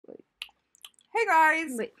Hey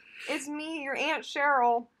guys, Wait. it's me, your Aunt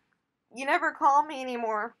Cheryl. You never call me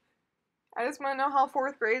anymore. I just want to know how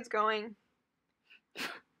 4th grade's going.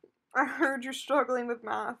 I heard you're struggling with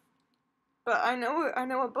math, but I know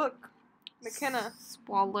a book. McKenna.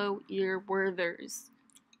 Swallow your worthers.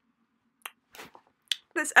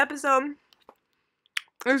 This episode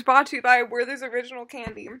is brought to you by Werther's Original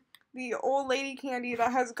Candy, the old lady candy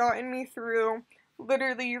that has gotten me through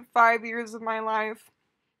literally 5 years of my life.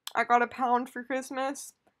 I got a pound for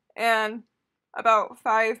Christmas, and about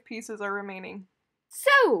 5 pieces are remaining.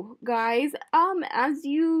 So, guys, as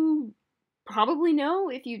you probably know,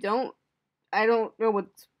 if you don't, I don't know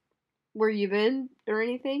where you've been or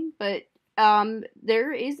anything, but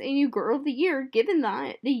there is a new Girl of the Year, given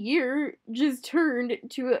that the year just turned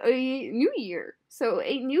to a new year. So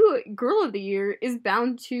a new Girl of the Year is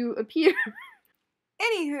bound to appear.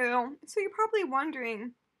 Anywho, so you're probably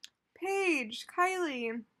wondering, Paige,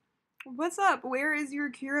 Kylie, what's up? Where is your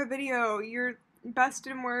Kira video? Your best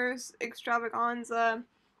and worst extravaganza,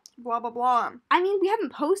 blah blah blah. I mean, we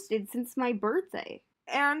haven't posted since my birthday.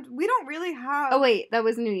 And we don't really have... Oh wait, that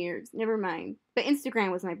was New Year's. Never mind. But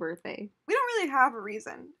Instagram was my birthday. We don't really have a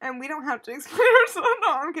reason, and we don't have to explain ourselves.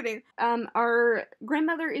 No, I'm kidding. Our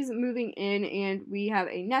grandmother is moving in, and we have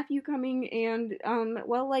a nephew coming, and,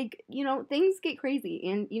 well, like, you know, things get crazy,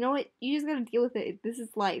 and you know what? You just gotta deal with it. This is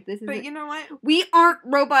life. But you know what? We aren't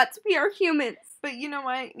robots. We are humans. But you know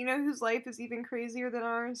what? You know whose life is even crazier than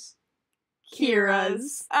ours?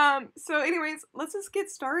 Kira's. So anyways, let's just get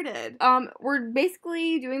started. We're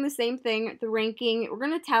basically doing the same thing, the ranking. We're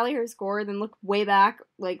gonna tally her score, then look way back,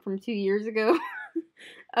 like, from 2 years ago,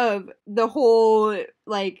 of the whole,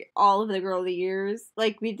 like, all of the Girl of the Years.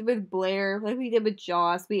 Like we did with Blair, like we did with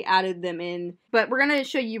Joss, we added them in. But we're gonna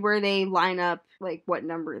show you where they line up, like, what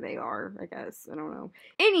number they are, I guess. I don't know.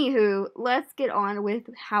 Anywho, let's get on with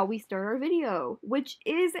how we start our video, which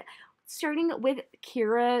is... starting with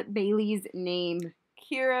Kira Bailey's name.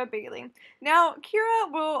 Kira Bailey. Now,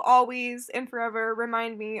 Kira will always and forever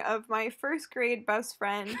remind me of my 1st grade best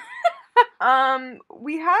friend.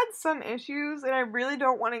 We had some issues, and I really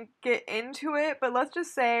don't want to get into it, but let's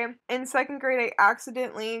just say, in 2nd grade, I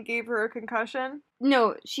accidentally gave her a concussion.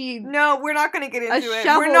 No, we're not going to get into it.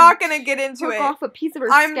 shovel We're not going to get into took it. off a piece of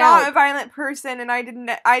her I'm scalp. not a violent person, and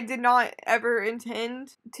I did not ever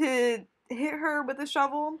intend to hit her with a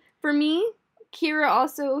shovel. For me, Kira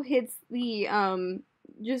also hits the,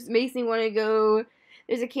 just makes me want to go,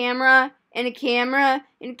 there's a camera, and a camera,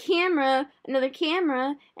 and a camera, another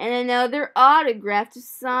camera, and another autograph to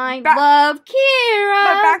sign. Love, Kira!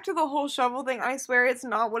 But back to the whole shovel thing, I swear it's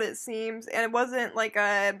not what it seems, and it wasn't like you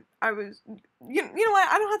know what,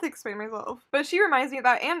 I don't have to explain myself. But she reminds me of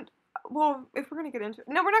that, and, well, if we're gonna get into it,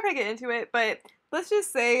 no, we're not gonna get into it, but let's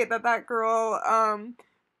just say that girl,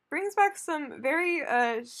 brings back some very,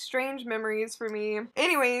 strange memories for me.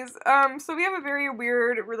 Anyways, so we have a very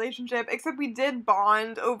weird relationship, except we did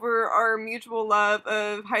bond over our mutual love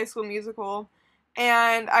of High School Musical,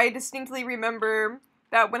 and I distinctly remember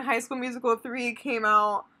that when High School Musical 3 came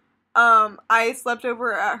out, I slept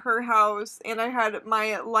over at her house, and I had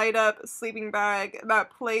my light-up sleeping bag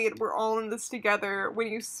that played We're All in This Together when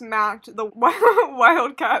you smacked the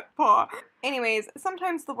wildcat paw. Anyways,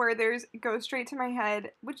 sometimes the Werthers go straight to my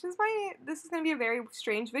head, which is why this is going to be a very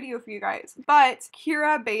strange video for you guys. But,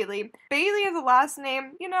 Kira Bailey. Bailey is a last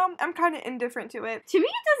name, you know, I'm kind of indifferent to it. To me,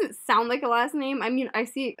 it doesn't sound like a last name. I mean, I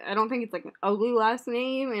don't think it's like an ugly last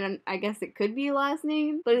name, and I guess it could be a last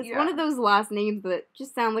name, but it's one of those last names that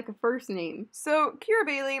just sound like a first name. So, Kira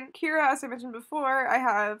Bailey. Kira, as I mentioned before, I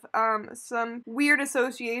have, some weird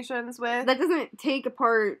associations with. That doesn't take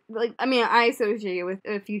apart, like, I mean, I associate it with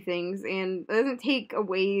a few things, and it doesn't take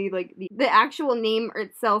away, like, the actual name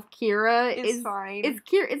itself, Kira, is fine. It's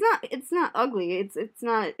Kira. It's not ugly. It's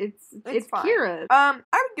fine. Kira. I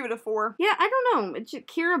would give it a 4. Yeah, I don't know. It's just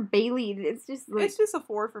Kira Bailey. It's just like... it's just a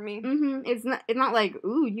 4 for me. It's not like,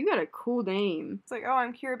 ooh, you got a cool name. It's like, oh,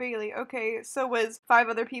 I'm Kira Bailey. Okay, so was 5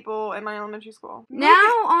 other people in my elementary school. Now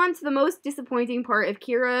on to the most disappointing part of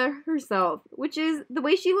Kira herself, which is the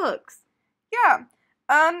way she looks. Yeah.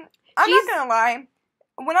 I'm not gonna lie.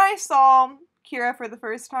 When I saw Kira for the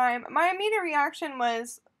first time, my immediate reaction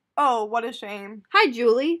was, oh, what a shame. Hi,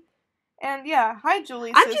 Julie. And yeah, hi,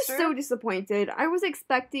 Julie's I'm sister. just so disappointed. I was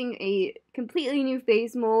expecting a completely new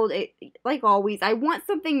face mold. Like always, I want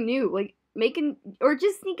something new. Like, or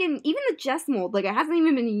just sneaking, even the Jess mold. Like, it hasn't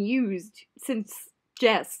even been used since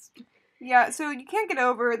Jess. Yeah, so you can't get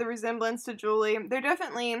over the resemblance to Julie. They're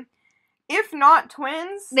definitely if not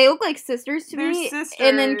twins. They look like sisters to They're me. sisters.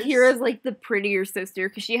 And then Kira's like the prettier sister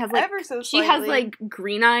because she has like Ever so she has slightly. like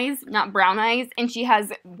green eyes, not brown eyes, and she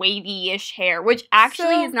has wavy-ish hair, which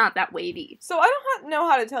actually is not that wavy. So I don't know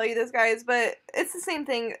how to tell you this, guys, but it's the same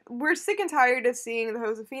thing. We're sick and tired of seeing the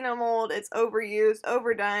Josefina mold. It's overused,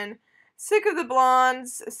 overdone. Sick of the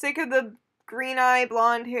blondes. Sick of the green eye,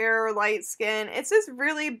 blonde hair, light skin. It's just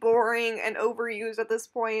really boring and overused at this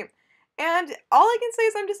point. And all I can say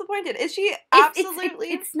is I'm disappointed. Is she absolutely...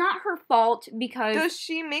 It's not her fault because... Does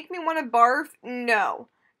she make me want to barf? No.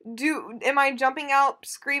 Am I jumping out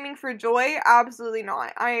screaming for joy? Absolutely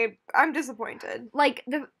not. I'm disappointed. Like,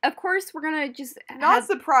 of course we're gonna just... Not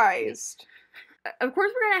surprised. Of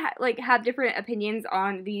course we're gonna have different opinions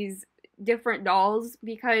on these different dolls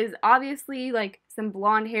because obviously, like, some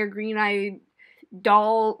blonde hair, green eye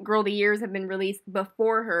doll girl of the years have been released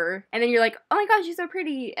before her, and then you're like, oh my gosh, she's so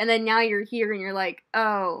pretty, and then now you're here and you're like,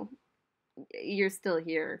 oh, you're still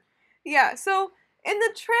here. Yeah, so in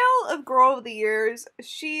the trail of girl of the years,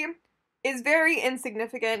 she is very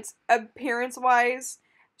insignificant appearance-wise.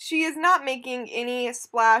 She is not making any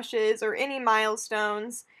splashes or any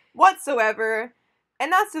milestones whatsoever,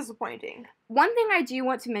 and that's disappointing. One thing I do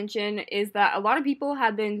want to mention is that a lot of people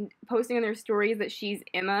have been posting on their stories that she's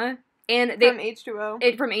Emma. And from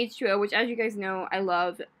H2O. From H2O, which, as you guys know, I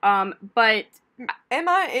love. But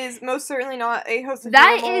Emma is most certainly not a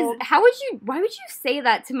Josefina mold. Why would you say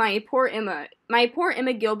that to my poor Emma? My poor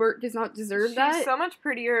Emma Gilbert does not deserve that. She's so much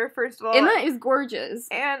prettier, first of all. Emma is gorgeous.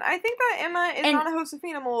 And I think that Emma is not a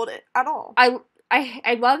Josefina mold at all. I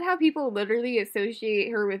love how people literally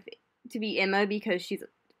associate her to be Emma because she's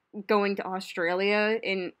going to Australia,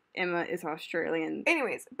 and Emma is Australian.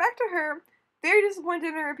 Anyways, back to her. Very disappointed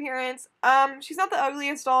in her appearance. She's not the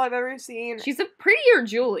ugliest doll I've ever seen. She's a prettier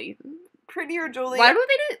Julie. Prettier Julie. Why would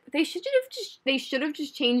they should have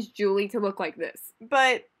just changed Julie to look like this.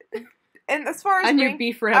 But and as far as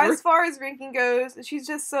ranking goes, she's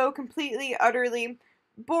just so completely, utterly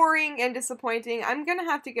boring and disappointing. I'm gonna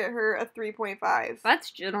have to get her a 3.5.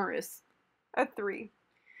 That's generous. A 3.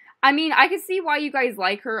 I mean, I can see why you guys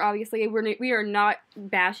like her, obviously. We are not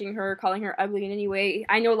bashing her, calling her ugly in any way.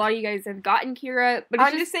 I know a lot of you guys have gotten Kira, but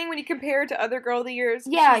I'm just saying when you compare her to other girl of the years,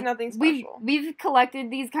 she's nothing special. We've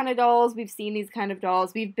collected these kind of dolls. We've seen these kind of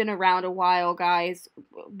dolls. We've been around a while, guys.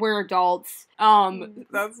 We're adults.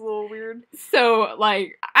 That's a little weird. So,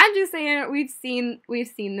 like, I'm just saying, we've seen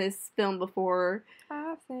this film before.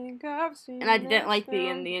 I think I've seen. And I didn't like the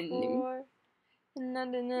ending.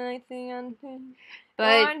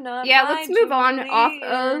 But yeah, let's move on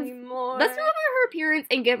her appearance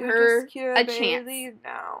and give her a chance.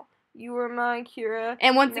 Now. You were my Kira.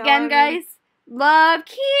 And once again, guys, love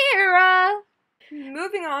Kira.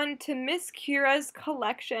 Moving on to Miss Kira's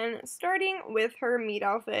collection, starting with her meat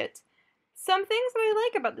outfit. Some things that I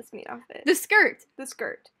like about this meat outfit. The skirt.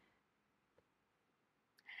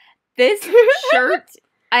 This shirt,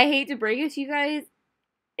 I hate to break it to you guys,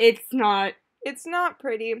 it's not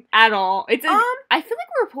pretty. At all. I feel like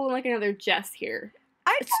we're pulling like another Jess here.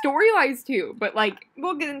 Story-wise too, but like...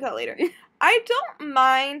 We'll get into that later. I don't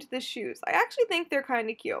mind the shoes. I actually think they're kind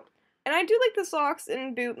of cute. And I do like the socks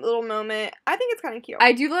and boot little moment. I think it's kind of cute.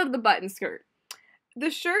 I do love the button skirt. The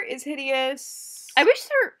shirt is hideous. I wish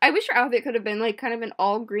her outfit could have been like kind of an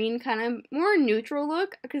all green, kind of more neutral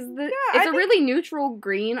look. Because it's a really neutral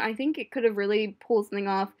green. I think it could have really pulled something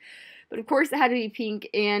off. But of course it had to be pink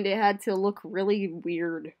and it had to look really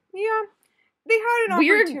weird. Yeah. They had an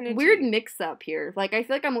opportunity. Weird mix-up here. Like, I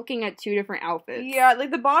feel like I'm looking at two different outfits. Yeah,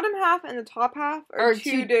 like the bottom half and the top half are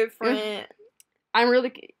two different. I'm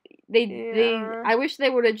really... I wish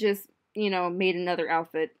they would have just, made another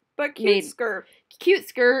outfit. But cute skirt. Cute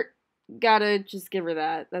skirt. Gotta just give her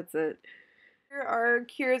that. That's it. Here are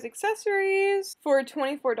Kira's accessories for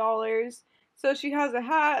 $24. So she has a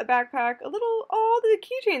hat, a backpack, the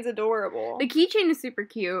keychain's adorable. The keychain is super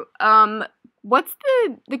cute. What's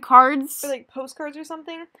the cards? For like postcards or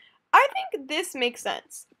something? I think this makes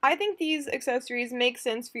sense. I think these accessories make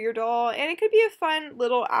sense for your doll, and it could be a fun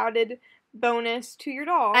little added bonus to your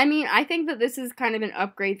doll. I mean, I think that this is kind of an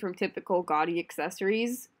upgrade from typical GOTY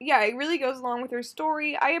accessories. Yeah, it really goes along with her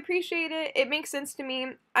story. I appreciate it. It makes sense to me,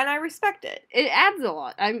 and I respect it. It adds a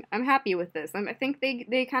lot. I'm happy with this. I think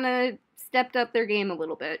they kind of stepped up their game a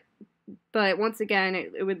little bit. But once again,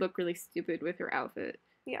 it would look really stupid with her outfit.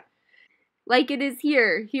 Yeah. Like it is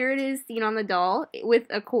here. Here it is seen on the doll with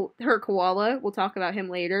her koala. We'll talk about him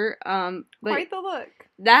later. Quite the look.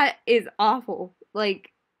 That is awful.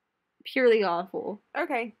 Like, purely awful.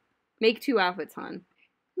 Okay. Make 2 outfits, hon.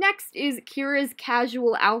 Next is Kira's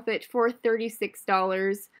casual outfit for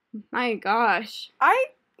 $36. My gosh.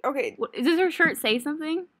 Okay. Does her shirt say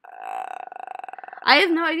something? I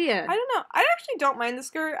have no idea. I don't know. I actually don't mind the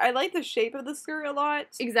skirt. I like the shape of the skirt a lot.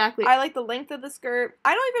 Exactly. I like the length of the skirt.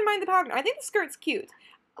 I don't even mind the pattern. I think the skirt's cute.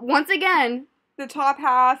 Once again, the top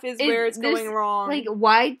half is where it's going wrong. Like,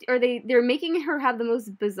 why are they're making her have the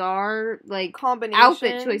most bizarre, like, combinations,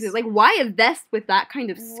 outfit choices. Like, why a vest with that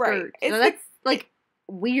kind of skirt? Right. So that's,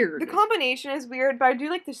 weird. The combination is weird, but I do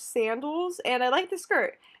like the sandals, and I like the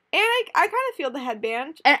skirt. And I kind of feel the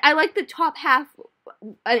headband. And I like the top half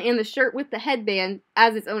and the shirt with the headband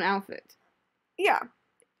as its own outfit. Yeah.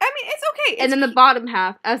 I mean, it's okay. And then the bottom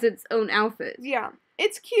half as its own outfit. Yeah.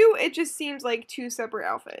 It's cute. It just seems like two separate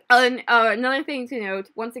outfits. And another thing to note,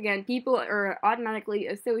 once again, people are automatically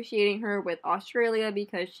associating her with Australia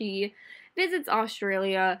because she visits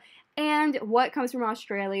Australia. And what comes from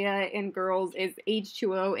Australia and girls is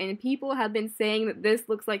H2O, and people have been saying that this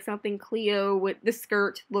looks like something Cleo with the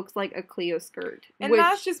skirt looks like a Cleo skirt. And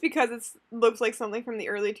that's just because it looks like something from the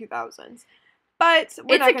early 2000s. But we're it's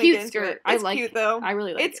not a gonna cute get into skirt. it. It's cute though. I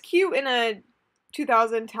really like it. It's cute in a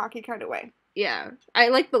 2000 tacky kind of way. Yeah. I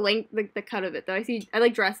like the length, the cut of it though. I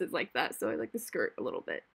like dresses like that, so I like the skirt a little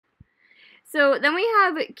bit. So then we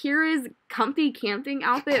have Kira's comfy camping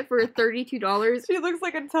outfit for $32. She looks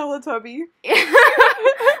like a Teletubby.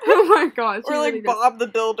 Oh my gosh. Or like really Bob the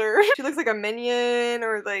Builder. She looks like a Minion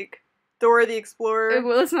or like Dora the Explorer.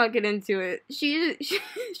 Well, let's not get into it. She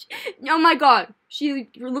oh my god. She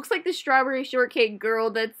looks like the strawberry shortcake girl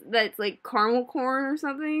that's like caramel corn or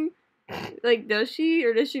something. Like, does she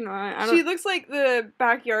or does she not? She looks like the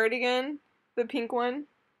Backyardigan, the pink one.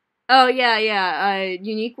 Oh, yeah,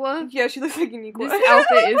 Uniqua? Yeah, she looks like Uniqua. This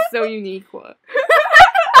outfit is so Uniqua.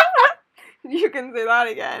 You can say that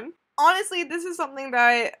again. Honestly, this is something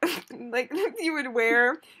that, like, you would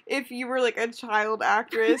wear if you were, like, a child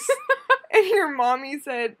actress. And your mommy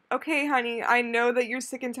said, okay, honey, I know that you're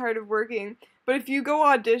sick and tired of working, but if you go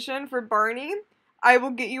audition for Barney, I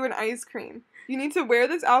will get you an ice cream. You need to wear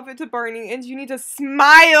this outfit to Barney, and you need to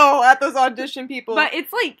smile at those audition people. But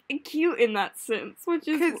it's, like, cute in that sense, which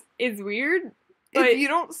is weird. If you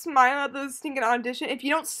don't smile at those stinking audition, if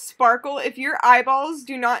you don't sparkle, if your eyeballs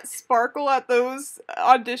do not sparkle at those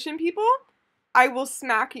audition people, I will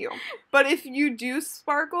smack you. But if you do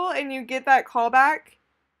sparkle and you get that callback,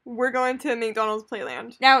 we're going to McDonald's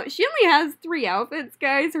Playland. Now, she only has 3 outfits,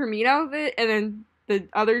 guys. Her meat outfit, and then the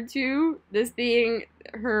other 2, this being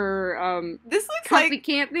her, this looks comfy like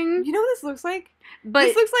camping. You know what this looks like? But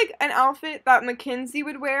this looks like an outfit that Mackenzie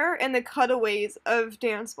would wear in the cutaways of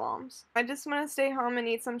Dance Bombs. I just want to stay home and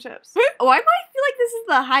eat some chips. Oh, I might feel like this is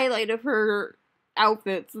the highlight of her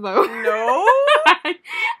outfits, though. No. I'm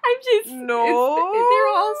just... No.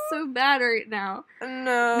 They're all so bad right now.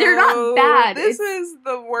 No. They're not bad. This is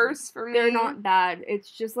the worst for me. They're not bad. It's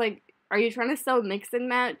just like... Are you trying to sell mix and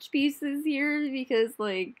match pieces here? Because,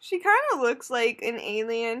 like... She kind of looks like an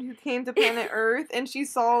alien who came to planet Earth and she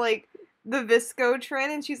saw, like, the Visco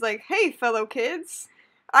trend and she's like, hey, fellow kids,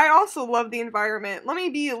 I also love the environment. Let me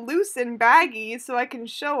be loose and baggy so I can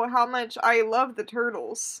show how much I love the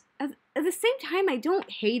turtles. At the same time, I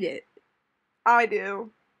don't hate it. I do.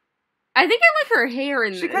 I think I like her hair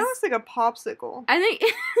in this. She kind of looks like a popsicle. I think...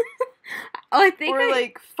 Or,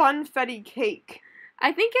 like, funfetti cake.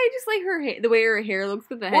 I think I just like her the way her hair looks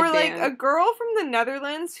with the headband. Or like a girl from the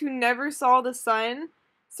Netherlands who never saw the sun,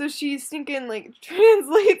 so she's thinking like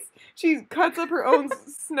she cuts up her own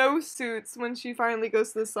snowsuits when she finally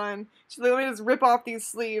goes to the sun. She literally just rip off these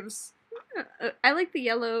sleeves. I like the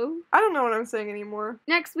yellow. I don't know what I'm saying anymore.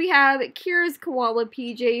 Next we have Kira's koala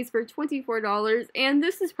PJs for $24, and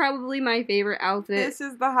this is probably my favorite outfit. This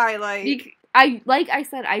is the highlight. Like I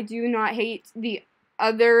said, I do not hate the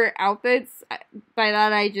other outfits. By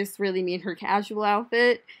that I just really mean her casual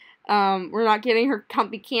outfit. We're not getting her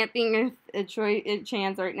comfy camping a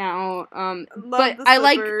chance right now. But I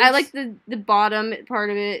like the bottom part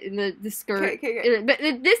of it and the skirt. Okay. But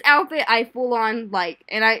this outfit I full on like,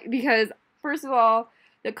 and because first of all,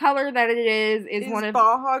 the color that it is one of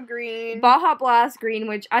Baja Green. Baja Blast Green,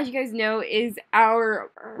 which as you guys know is our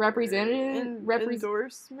endorsement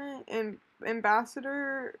and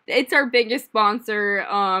ambassador. It's our biggest sponsor.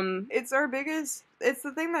 It's our biggest. It's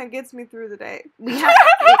the thing that gets me through the day. We have,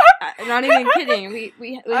 not even kidding.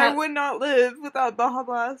 We I would not live without Baja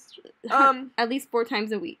Blast. At least 4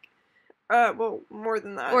 times a week. Well, more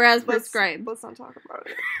than that. Or as prescribed. Let's not talk about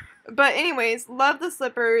it. But anyways, love the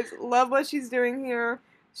slippers. Love what she's doing here.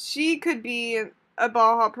 She could be a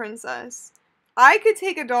Baja princess. I could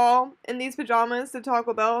take a doll in these pajamas to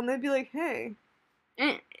Taco Bell and they'd be like, hey.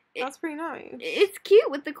 That's pretty nice. It's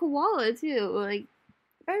cute with the koala, too. Like,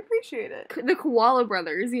 I appreciate it. The Koala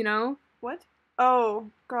Brothers, you know? What? Oh,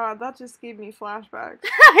 God, that just gave me flashbacks.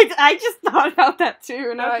 I just thought about that too.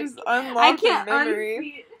 And That just unlocked a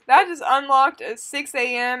memory. That just unlocked a 6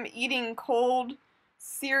 a.m. eating cold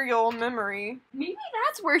cereal memory. Maybe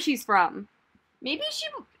that's where she's from. Maybe.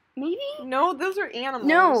 No, those are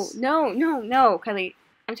animals. No, Kylie.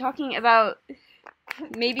 I'm talking about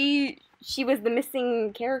maybe she was the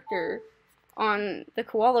missing character on the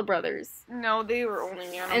Koala Brothers. No, they were only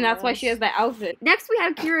animals. And that's why she has that outfit. Next, we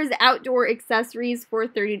have Kira's outdoor accessories for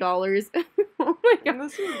 $30. Oh my god.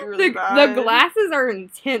 This is really bad. The glasses are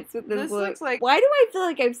intense with this look. Looks like... Why do I feel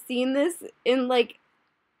like I've seen this in, like,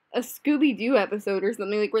 a Scooby-Doo episode or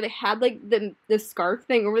something, like, where they had, like, the scarf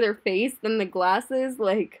thing over their face, then the glasses,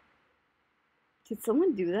 like... Did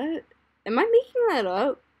someone do that? Am I making that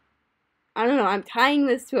up? I don't know. I'm tying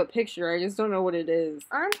this to a picture. I just don't know what it is.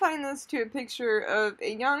 I'm tying this to a picture of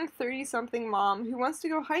a young 30-something mom who wants to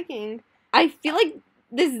go hiking. I feel like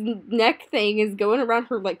this neck thing is going around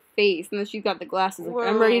her, like, face, and then she's got the glasses. Like,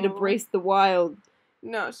 I'm ready to brace the wild.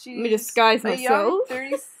 No, she's... Let me disguise myself. A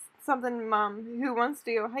young 30-something mom who wants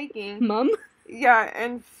to go hiking. Mom? Yeah,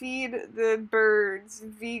 and feed the birds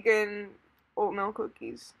vegan oatmeal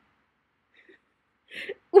cookies.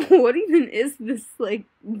 What even is this, like,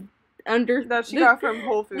 under... That she got from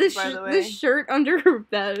Whole Foods, by the way. The shirt under her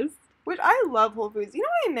vest. Which, I love Whole Foods. You know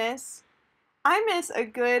what I miss? I miss a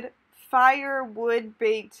good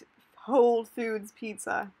firewood-baked Whole Foods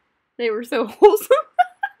pizza. They were so wholesome.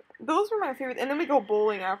 Those were my favorite. And then we go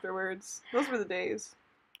bowling afterwards. Those were the days.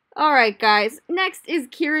 Alright, guys. Next is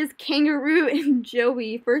Kira's Kangaroo and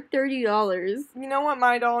Joey for $30. You know what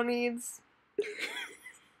my doll needs?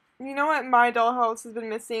 You know what my dollhouse has been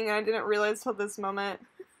missing and I didn't realize till this moment?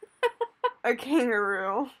 A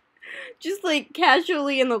kangaroo. Just, like,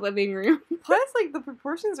 casually in the living room. Plus, like, the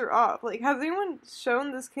proportions are off. Like, has anyone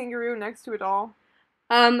shown this kangaroo next to a doll?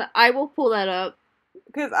 I will pull that up.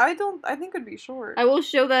 Because I think it'd be short. I will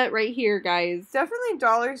show that right here, guys. Definitely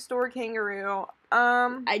dollar store kangaroo.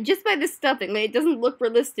 Just by the stuffing, like, it doesn't look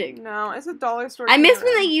realistic. No, it's a dollar store I kangaroo. miss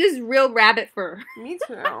when they used real rabbit fur. Me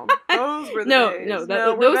too. Those were the days.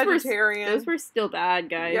 No, we're those vegetarian. Those were still bad,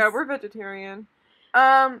 guys. Yeah, we're vegetarian.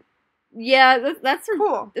 Yeah, that's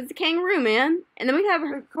cool. It's a kangaroo, man. And then we have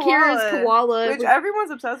Kira's koala, which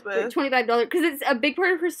everyone's obsessed with. $25 because it's a big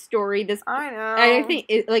part of her story. This I know. I think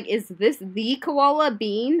is this the koala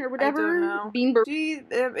Bean or whatever? I don't know. Bean.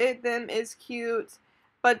 Them is cute,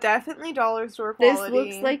 but definitely dollar store quality. This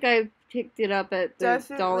looks like I picked it up at the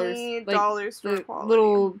definitely dollar store the quality.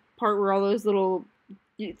 Little part where all those little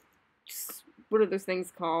what are those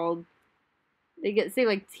things called? They say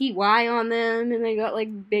like TY on them, and they got like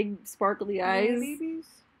big sparkly eyes. Beanie Babies?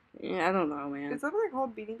 Yeah, I don't know, man. Is that what they're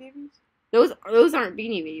called, Beanie Babies? Those aren't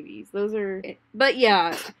Beanie Babies. Those are. But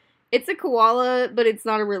yeah, it's a koala, but it's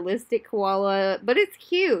not a realistic koala. But it's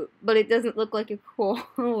cute, but it doesn't look like a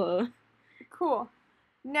koala. Cool.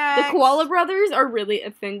 Next. The Koala Brothers are really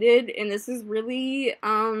offended, and this is really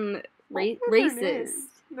racist.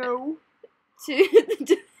 No.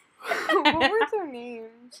 What were their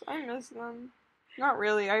names? I miss them. Not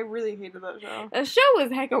really. I really hated that show. The show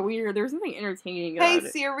was hecka weird. There was nothing entertaining about it. Hey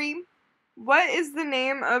Siri, what is the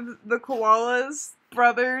name of the Koalas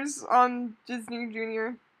brothers on Disney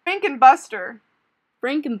Junior? Frank and Buster.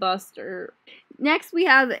 Frank and Buster. Next we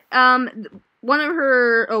have one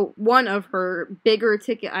of her bigger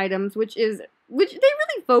ticket items, which they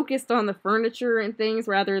really focused on the furniture and things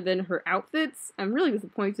rather than her outfits. I'm really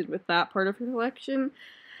disappointed with that part of her collection.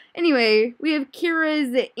 Anyway, we have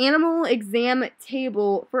Kira's animal exam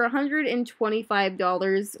table for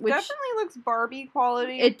 $125, which definitely looks Barbie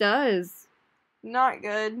quality. It does. Not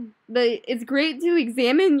good. But it's great to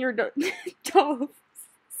examine your doll's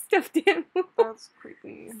stuffed animal. That's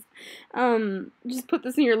creepy. Just put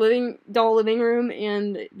this in your living room,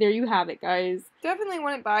 and there you have it, guys. Definitely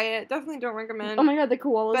wouldn't buy it. Definitely don't recommend. Oh my god, the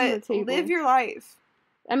koala's on the table. Live your life.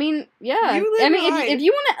 I mean, yeah. If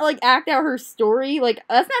you want to like act out her story, like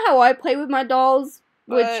that's not how I play with my dolls.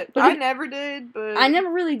 But I never did. But I never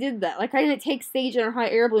really did that. Like I didn't take stage in her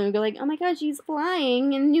hot air balloon and go like, "Oh my god, she's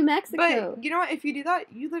flying in New Mexico." But you know what? If you do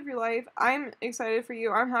that, you live your life. I'm excited for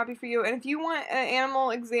you. I'm happy for you. And if you want an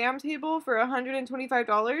animal exam table for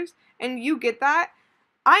 $125 and you get that,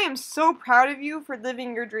 I am so proud of you for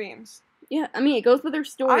living your dreams. Yeah, I mean, it goes with her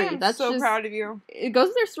story. I am so proud of you. It goes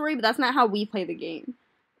with her story, but that's not how we play the game.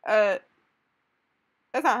 That's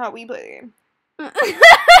not how we play the game.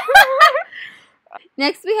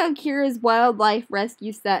 Next, we have Kira's wildlife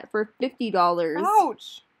rescue set for $50.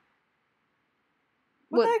 Ouch!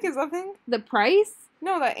 What the heck is that thing? The price?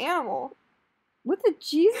 No, that animal. What the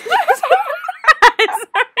Jesus?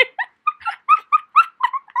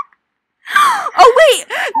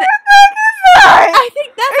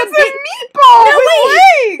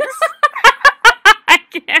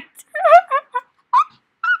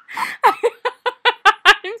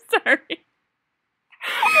 sorry.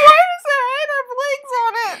 Why does the head have legs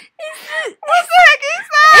on it? What the heck is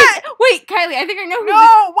that? Wait, Kylie, I think I know who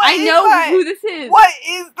Who this is. What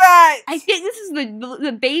is that? I think this is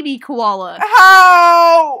the baby koala.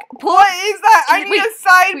 How? What is that? I need a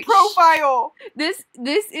side profile. This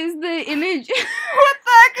is the image. What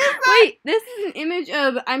the heck is that? Wait, this is an image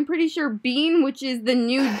of, I'm pretty sure, Bean, which is the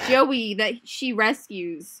new Joey that she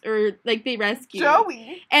rescues. Or, like, they rescue.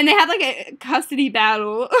 Joey? And they have, like, a custody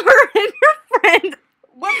battle. Her and her friend.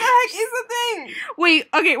 What the heck is the thing? Wait,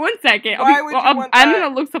 okay, 1 second. Why would you want that? I'm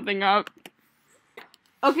gonna look something up.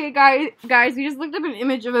 Okay, guys, we just looked up an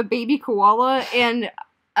image of a baby koala, and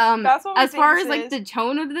That's what as far as like the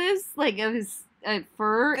tone of this, like of his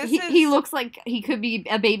fur, he looks like he could be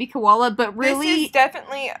a baby koala, but really, this is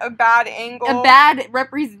definitely a bad angle. A bad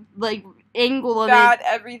angle of bad it.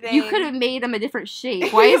 everything. You could have made him a different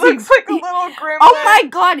shape. Why he looks like a little gremlin. Oh my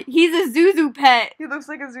god, he's a Zuzu pet. He looks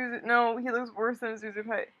like a Zuzu. No, he looks worse than a Zuzu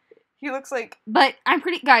pet. He looks like. But I'm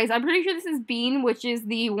pretty sure this is Bean, which is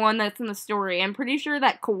the one that's in the story. I'm pretty sure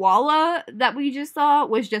that koala that we just saw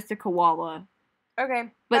was just a koala. Okay.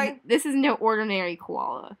 But this is no ordinary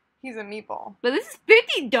koala. He's a meatball. But this is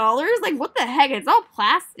 $50? Like, what the heck? It's all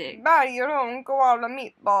plastic. Buy your own koala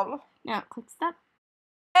meatball. Now, click stop.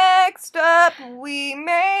 Next up, we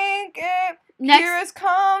make it. Here is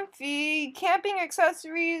comfy camping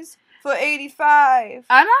accessories for $85.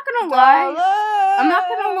 I'm not gonna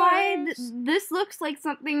lie. This looks like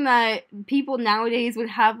something that people nowadays would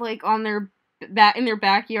have like on their in their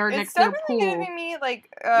backyard next to their pool. It's definitely giving me like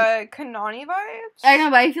Kanani vibes. I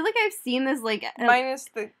know, but I feel like I've seen this like minus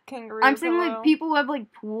the kangaroo. I'm saying like people who have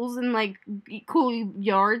like pools and like cool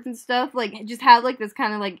yards and stuff like just have like this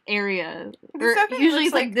kind of like area. Or usually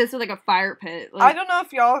it's like this or like a fire pit. Like, I don't know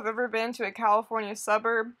if y'all have ever been to a California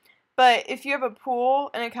suburb, but if you have a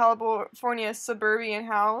pool in a California suburban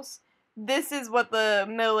house, this is what the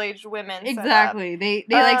middle-aged women exactly. They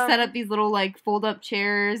like set up these little like fold-up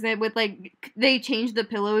chairs and with like they change the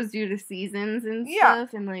pillows due to seasons and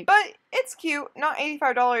stuff and like. But it's cute. Not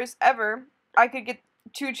 $85 ever. I could get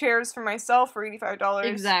 2 chairs for myself for $85.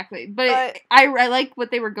 Exactly. But I like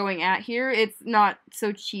what they were going at here. It's not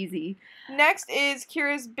so cheesy. Next is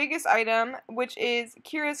Kira's biggest item, which is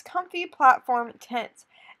Kira's comfy platform tent.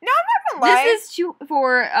 No, I'm not gonna lie. This is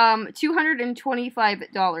for $225.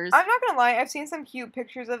 I'm not gonna lie. I've seen some cute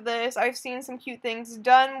pictures of this. I've seen some cute things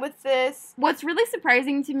done with this. What's really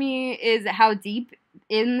surprising to me is how deep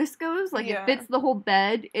in this goes. Like, it fits the whole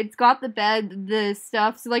bed. It's got the bed, the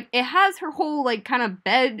stuff. So, like, it has her whole, like, kind of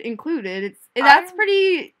bed included. That's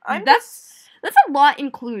a lot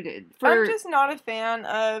included. I'm just not a fan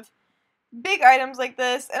of big items like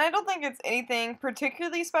this, and I don't think it's anything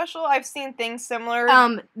particularly special. I've seen things similar.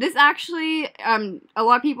 This actually, a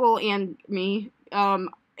lot of people and me,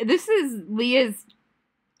 this is Leah's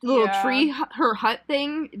little tree, her hut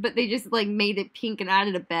thing, but they just, like, made it pink and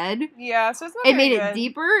added a bed. Yeah, so it's not It made it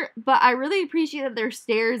deeper, but I really appreciate that there's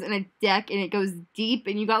stairs and a deck, and it goes deep,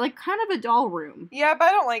 and you got, like, kind of a doll room. Yeah, but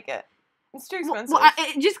I don't like it. It's too expensive. Well,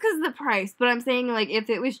 just because of the price, but I'm saying, like, if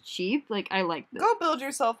it was cheap, like, I like this. Go build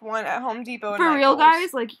yourself one at Home Depot. For real,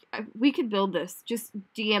 guys, like, we could build this. Just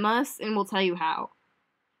DM us, and we'll tell you how.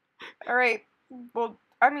 Alright. Well,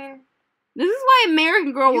 I mean... This is why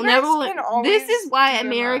American Girl will never... This is why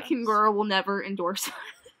American Girl will never endorse us.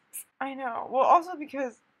 I know. Well, also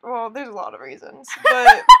because... Well, there's a lot of reasons,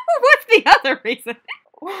 but... What's the other reason?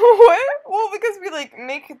 What? Well, because we, like,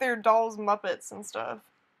 make their dolls Muppets and stuff.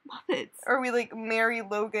 Muppets. Or we, like, marry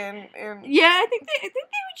Logan and... Yeah, I think they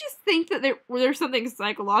would just think that there's something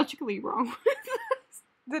psychologically wrong with us.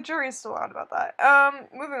 The jury's still out about that.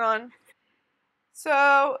 Moving on.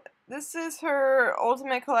 So, this is her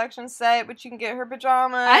Ultimate Collection set, which you can get her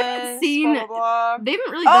pajamas. I haven't seen... Blah, blah, blah. They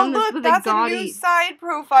haven't really done this with that's a GOTY. A new side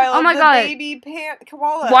profile of the baby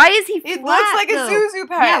koala. Why is he flat, It looks like a Zuzu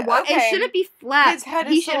pet. Yeah, why, it shouldn't be flat. His head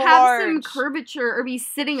is he so should have large. some curvature or be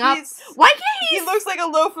sitting up. Why can't he... He looks like a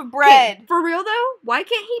loaf of bread. Okay, for real, though, why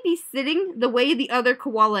can't he be sitting the way the other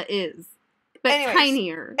koala is? But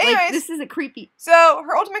tinier. Like, this is a creepy... So,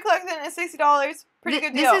 her Ultimate Collection is $60. Pretty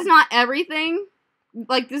good deal. This is not everything.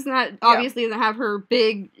 Like, this is not... Obviously doesn't have her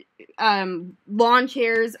big lawn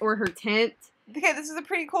chairs or her tent. Okay, this is a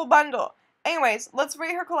pretty cool bundle. Anyways, let's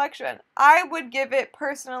rate her collection. I would give it,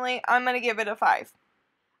 personally, I'm going to give it a 5.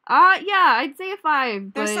 Yeah, I'd say a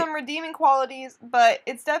 5. There's some redeeming qualities, but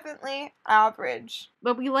it's definitely average.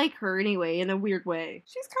 But we like her anyway, in a weird way.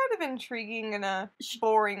 She's kind of intriguing in a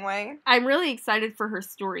boring way. I'm really excited for her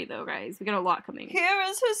story, though, guys. We got a lot coming. Here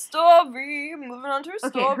is her story. Moving on to her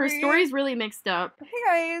story. Okay, her story's really mixed up. Hey,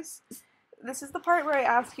 guys. this is the part where I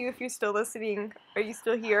ask you if you're still listening. Are you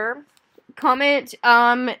still here? Comment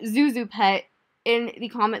Zuzu Pet in the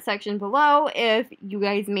comment section below if you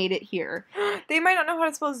guys made it here. They might not know how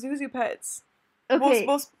to spell Zuzu Pets. Okay.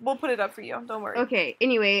 We'll put it up for you. Don't worry. Okay.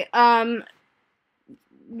 Anyway,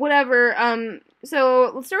 whatever.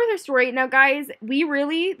 So let's start with her story. Now, guys,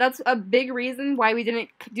 that's a big reason why we didn't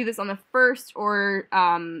do this on the first or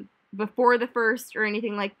before the first or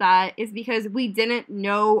anything like that, is because we didn't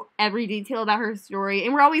know every detail about her story,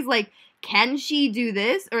 and we're always like, can she do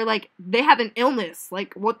this? Or like, they have an illness.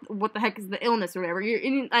 Like, what the heck is the illness or whatever?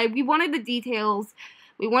 We wanted the details.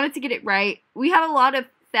 We wanted to get it right. We have a lot of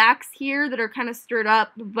facts here that are kind of stirred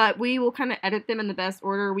up, but we will kind of edit them in the best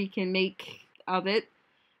order we can make of it.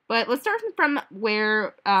 But let's start from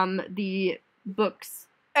where the books.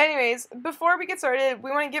 Anyways, before we get started, we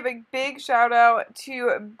want to give a big shout out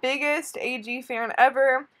to biggest AG fan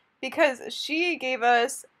ever, because she gave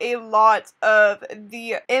us a lot of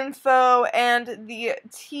the info and the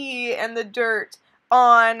tea and the dirt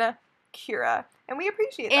on Kira, and we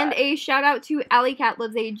appreciate that. And a shout out to Alley Cat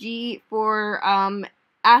Lives AG for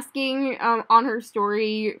asking on her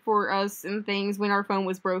story for us and things when our phone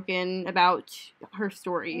was broken about her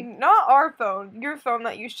story. Not our phone, your phone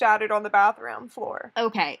that you shattered on the bathroom floor.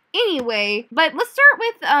 Okay, anyway, but let's start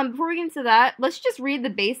with, before we get into that, let's just read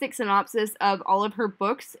the basic synopsis of all of her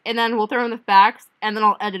books, and then we'll throw in the facts, and then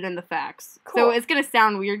I'll edit in the facts. Cool. So it's gonna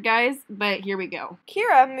sound weird, guys, but here we go.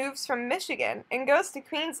 Kira moves from Michigan and goes to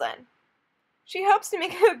Queensland. She hopes to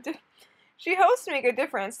make a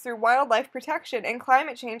difference through wildlife protection and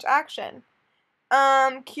climate change action.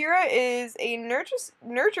 Kira is a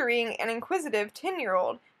nurturing and inquisitive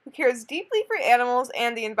 10-year-old who cares deeply for animals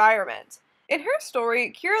and the environment. In her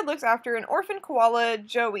story, Kira looks after an orphan koala,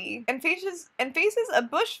 Joey, and faces a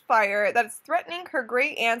bushfire that is threatening her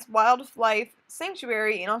great aunt's wildlife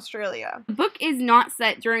sanctuary in Australia. The book is not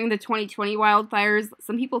set during the 2020 wildfires.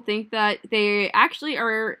 Some people think that they actually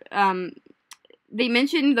are, they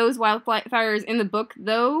mentioned those wildfires in the book,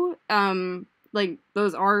 though. Like,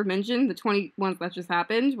 those are mentioned, the 20 ones that just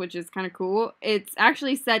happened, which is kind of cool. It's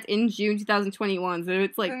actually set in June 2021, so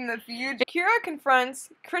it's like... in the future. Kira confronts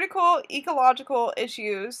critical ecological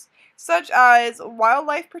issues, such as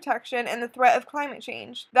wildlife protection and the threat of climate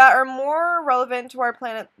change, that are more relevant to our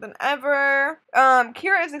planet than ever.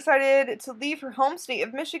 Kira is excited to leave her home state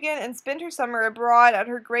of Michigan and spend her summer abroad at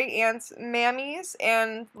her great aunt's Mammy's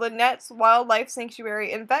and Lynette's Wildlife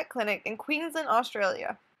Sanctuary and Vet Clinic in Queensland,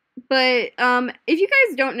 Australia. But, if you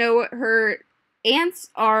guys don't know, her aunts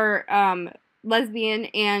are, lesbian,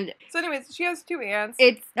 and... So anyways, she has two aunts.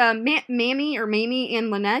 It's, Mammy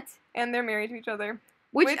and Lynette. And they're married to each other.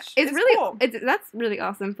 Which is really cool. That's really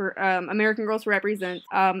awesome for American girls to represent.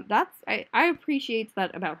 I appreciate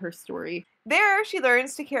that about her story. There, she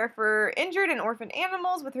learns to care for injured and orphaned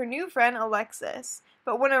animals with her new friend Alexis.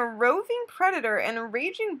 But when a roving predator and a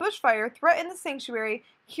raging bushfire threaten the sanctuary,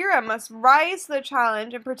 Kira must rise to the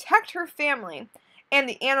challenge and protect her family and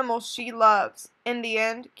the animals she loves. In the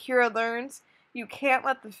end, Kira learns you can't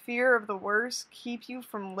let the fear of the worst keep you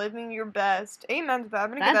from living your best. Amen to that. I'm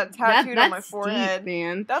gonna get that tattooed on my forehead. Deep,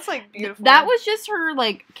 man. That's like beautiful. That was just her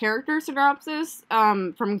like character synopsis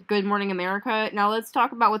from Good Morning America. Now let's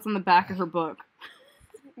talk about what's on the back of her book.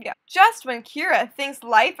 Yeah. Just when Kira thinks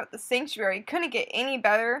life at the sanctuary couldn't get any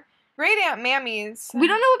better, Great Aunt Mammy's... We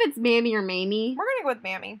don't know if it's Mammy or Mamie. We're gonna go with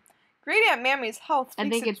Mammy. Great Aunt Mammy's health... I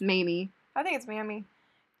think it's Mamie. I think it's Mammy.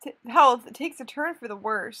 Health takes a turn for the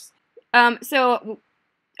worse. So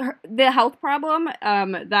the health problem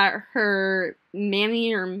that her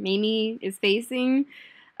Mammy or Mamie is facing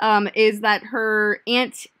is that her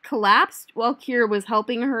aunt collapsed while Kira was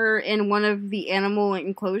helping her in one of the animal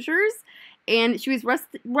enclosures, and she was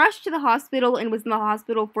rushed to the hospital and was in the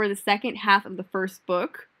hospital for the second half of the first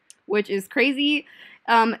book, which is crazy.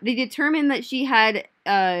 They determined that she has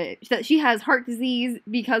heart disease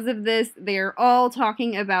because of this. They're all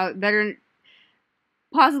talking about they're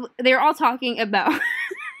all talking about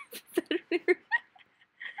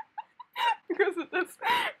because of this,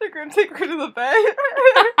 they're gonna take her to the bed.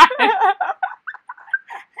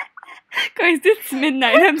 Guys, it's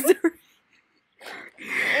midnight. I'm sorry.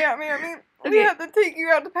 Yeah, I mean, okay. We have to take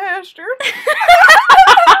you out to pasture.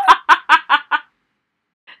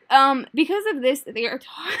 Because of this, they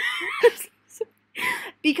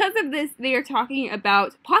are talking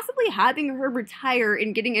about possibly having her retire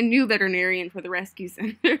and getting a new veterinarian for the rescue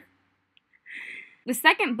center. The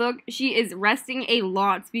second book, she is resting a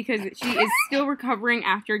lot because she is still recovering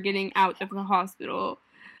after getting out of the hospital.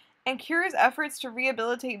 And Kira's efforts to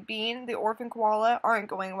rehabilitate Bean, the orphan koala, aren't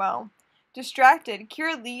going well. Distracted,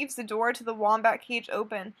 Kira leaves the door to the wombat cage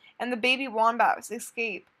open, and the baby wombats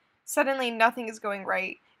escape. Suddenly, nothing is going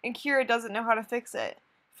right, and Kira doesn't know how to fix it.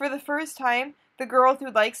 For the first time, the girl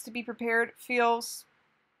who likes to be prepared feels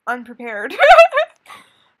unprepared.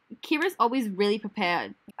 Kira's always really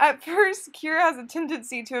prepared. At first, Kira has a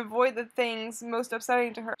tendency to avoid the things most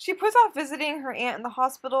upsetting to her. She puts off visiting her aunt in the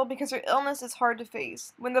hospital because her illness is hard to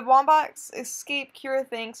face. When the wombats escape, Kira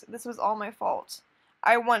thinks, this was all my fault.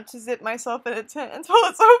 I want to zip myself in a tent until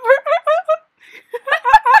it's over.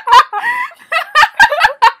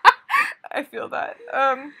 I feel that.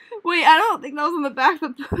 Wait, I don't think that was on the back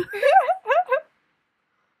of the book.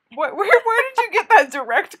 Where did you get that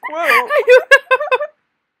direct quote?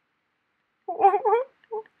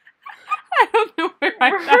 I don't know where I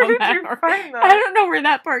found that. Find that. I don't know where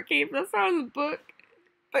that part came from. That's not in the book.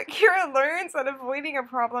 But Kira learns that avoiding a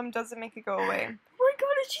problem doesn't make it go away. Oh my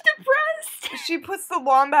god, is she depressed? She puts the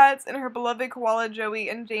wombats and her beloved koala Joey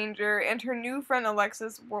in danger, and her new friend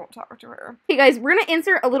Alexis won't talk to her. Hey guys, we're gonna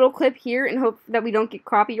insert a little clip here and hope that we don't get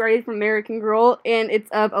copyrighted from American Girl, and it's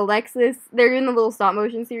of Alexis. They're doing the little stop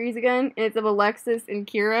motion series again, and it's of Alexis and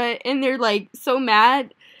Kira, and they're like so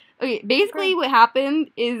mad. Okay, basically what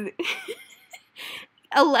happened is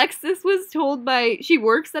Alexis was told she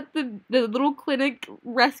works at the little clinic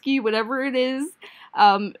rescue, whatever it is,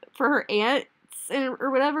 for her aunts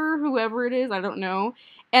or whatever, whoever it is, I don't know.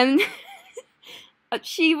 And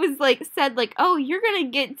she was said oh, you're gonna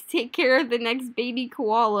get to take care of the next baby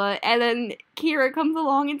koala. And then Kira comes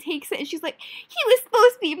along and takes it, and she's like, he was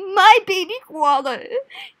supposed to be my baby koala.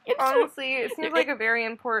 And honestly, it seems like a very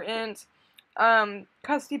important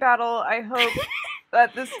custody battle. I hope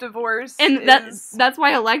that this divorce and that's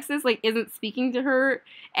why Alexis isn't speaking to her.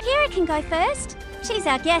 Kira can go first. She's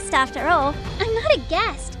our guest after all. I'm not a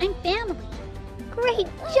guest, I'm family. Great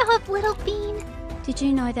job, little bean. Did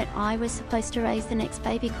you know that I was supposed to raise the next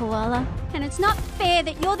baby koala? And it's not fair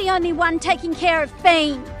that you're the only one taking care of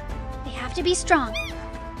Bean. We have to be strong.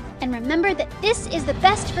 And remember that this is the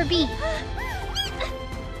best for Bean.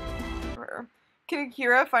 Can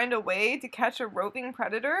Kira find a way to catch a roving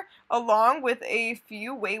predator along with a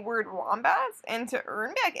few wayward wombats and to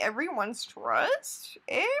earn back everyone's trust?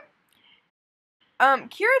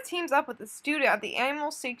 Kira teams up with a student at the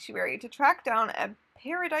animal sanctuary to track down a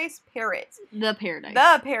paradise parrot. The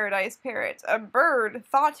paradise parrot, a bird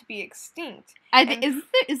thought to be extinct. Is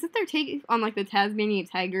it their take on the Tasmanian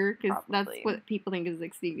tiger? Because that's what people think is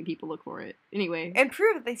extinct and people look for it. Anyway. And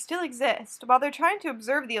prove that they still exist. While they're trying to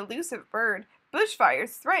observe the elusive bird,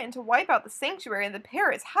 bushfires threaten to wipe out the sanctuary and the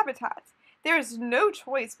parrot's habitat. There is no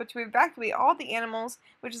choice but to evacuate all the animals,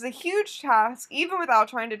 which is a huge task, even without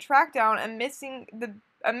trying to track down a missing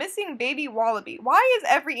baby wallaby. Why is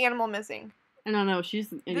every animal missing? I don't know.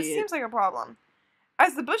 She's an idiot. This seems like a problem.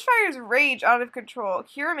 As the bushfires rage out of control,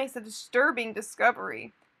 Kira makes a disturbing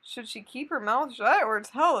discovery. Should she keep her mouth shut or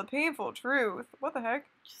tell a painful truth? What the heck?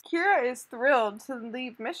 Kira is thrilled to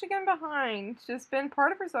leave Michigan behind to spend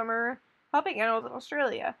part of her summer helping animals in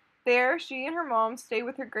Australia. There, she and her mom stay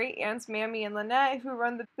with her great aunts Mammy and Lynette, who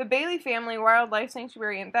run the Bailey Family Wildlife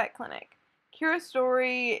Sanctuary and Vet Clinic. Kira's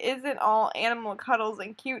story isn't all animal cuddles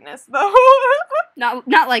and cuteness, though. Not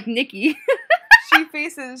like Nikki. She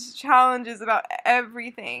faces challenges about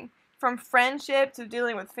everything, from friendship to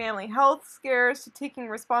dealing with family health scares to taking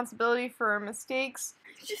responsibility for her mistakes.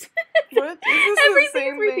 What? Is this the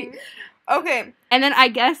same thing? Okay. And then I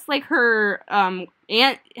guess her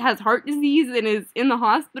aunt has heart disease and is in the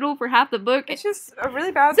hospital for half the book. It's just a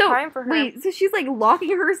really bad time for her. Wait, so she's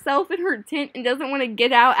locking herself in her tent and doesn't want to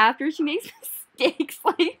get out after she makes mistakes.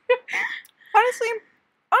 Honestly.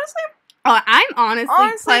 I'm honestly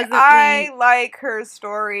pleasantly... I like her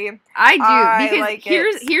story. I do, because like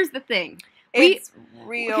here's the thing. It's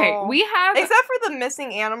real. Okay, we have... Except for the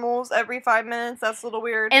missing animals every 5 minutes. That's a little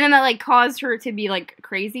weird. And then that, caused her to be,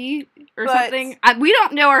 crazy or something. We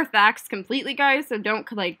don't know our facts completely, guys, so don't,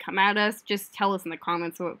 come at us. Just tell us in the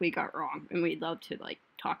comments what we got wrong, and we'd love to,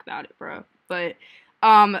 talk about it, bro. But,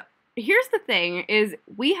 here's the thing, is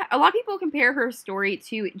a lot of people compare her story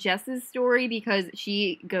to Jess's story because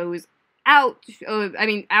she goes out of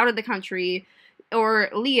the country, or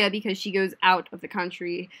Leah because she goes out of the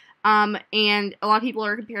country. And a lot of people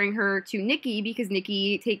are comparing her to Nikki because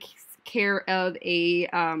Nikki takes care of a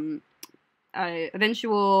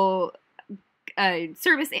eventual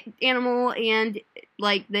service animal, and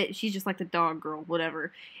that she's just the dog girl,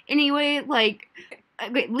 whatever. Anyway,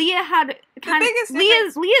 Leah had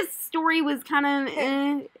Leah's story was kind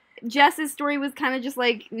of Jess's story was kind of just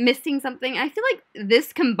missing something. I feel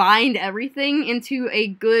this combined everything into a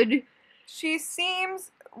good. She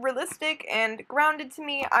seems realistic and grounded to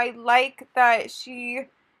me. I like that she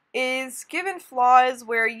is given flaws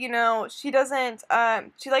where, you know, she doesn't,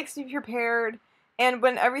 she likes to be prepared, and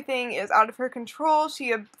when everything is out of her control,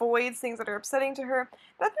 she avoids things that are upsetting to her.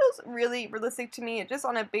 That feels really realistic to me, just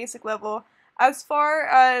on a basic level. As far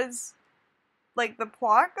as, like, the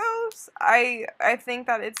plot goes, I think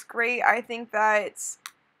that it's great. I think that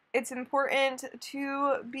it's important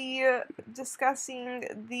to be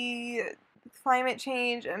discussing the climate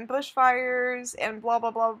change and bushfires and blah,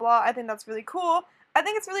 blah, blah, blah. I think that's really cool. I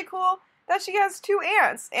think it's really cool that she has 2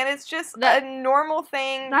 aunts, and it's just a normal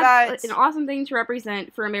thing. That's an awesome thing to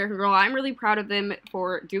represent for American Girl. I'm really proud of them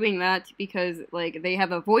for doing that, because, like, they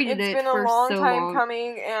have avoided it for so long. It's been a long time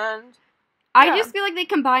coming, and I just feel like they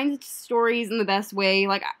combined stories in the best way.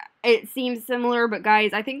 Like, it seems similar, but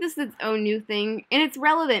guys, I think this is its own new thing, and it's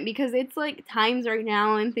relevant because it's, like, times right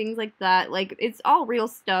now and things like that. Like, it's all real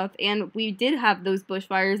stuff, and we did have those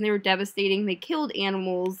bushfires, and they were devastating. They killed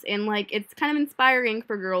animals, and, like, it's kind of inspiring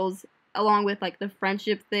for girls, along with, like, the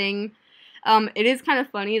friendship thing. It is kind of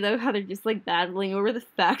funny, though, how they're just, like, battling over the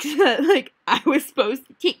fact that, like, I was supposed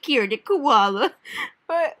to take care of the koala.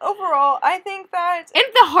 But overall, I think that... And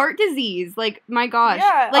the heart disease, like, my gosh.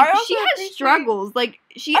 Yeah, like, she has struggles. Like,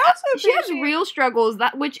 she has real struggles,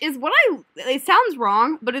 which is what it sounds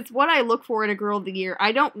wrong, but it's what I look for in a Girl of the Year.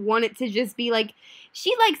 I don't want it to just be like,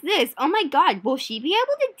 she likes this. Oh my god, will she be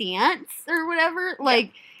able to dance? Or whatever.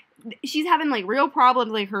 Like, she's having, like, real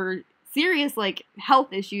problems, like, her serious, like,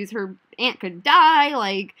 health issues. Her aunt could die,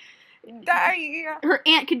 like... Her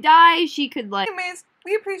aunt could die, she could, like... Anyways,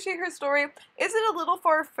 we appreciate her story. Is it a little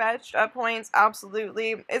far-fetched at points?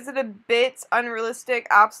 Absolutely. Is it a bit unrealistic?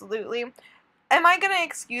 Absolutely. Am I gonna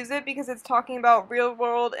excuse it because it's talking about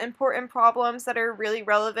real-world important problems that are really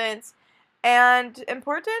relevant and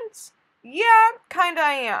important? Yeah, kinda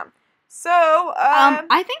I am. So,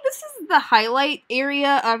 I think this is the highlight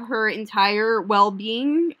area of her entire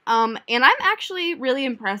well-being, and I'm actually really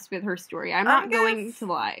impressed with her story. I'm not going to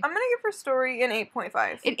lie. I'm gonna give her story an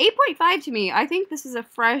 8.5. An 8.5 to me. I think this is a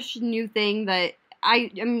fresh, new thing that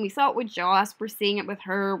I mean, we saw it with Joss, we're seeing it with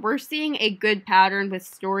her. We're seeing a good pattern with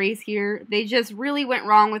stories here. They just really went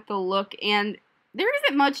wrong with the look, and there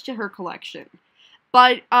isn't much to her collection.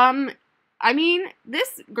 But, I mean,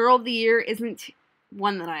 this Girl of the Year isn't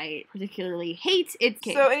one that I particularly hate. It's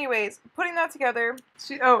okay. So anyways, putting that together,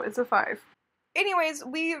 it's a 5. Anyways,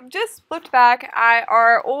 we just looked back at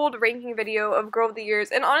our old ranking video of Girl of the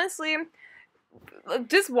Years, and honestly,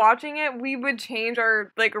 just watching it, we would change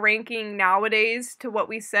our, like, ranking nowadays to what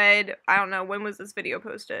we said, I don't know, when was this video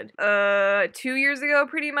posted? 2 years ago,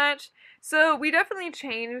 pretty much. So we definitely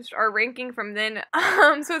changed our ranking from then,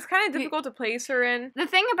 so it's kind of difficult to place her in. The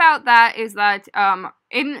thing about that is that,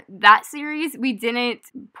 in that series, we didn't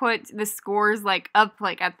put the scores, like, up,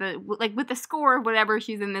 like, at the, like, with the score of whatever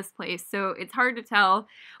she's in this place, so it's hard to tell.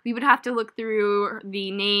 We would have to look through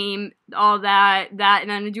the name, all that, and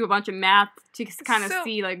then do a bunch of math to kind of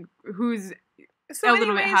see, like, who's a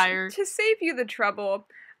little bit higher. To save you the trouble,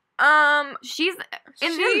 she's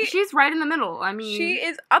right in the middle. I mean, she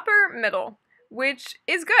is upper middle, which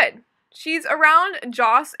is good. She's around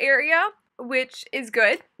Joss area, which is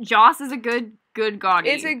good. Joss is a good GOTY.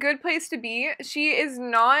 It's a good place to be. She is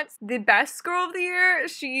not the best Girl of the Year.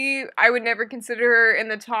 I would never consider her in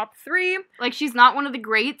the top 3. Like, she's not one of the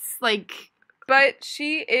greats, like... But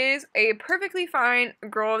she is a perfectly fine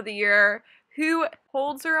Girl of the Year who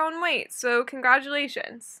holds her own weight, so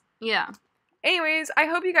congratulations. Yeah. Anyways, I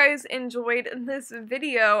hope you guys enjoyed this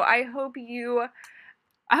video. I hope you're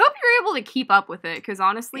able to keep up with it, because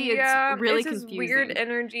honestly, it's really confusing. Weird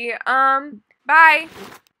energy. Bye!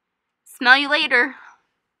 Smell you later.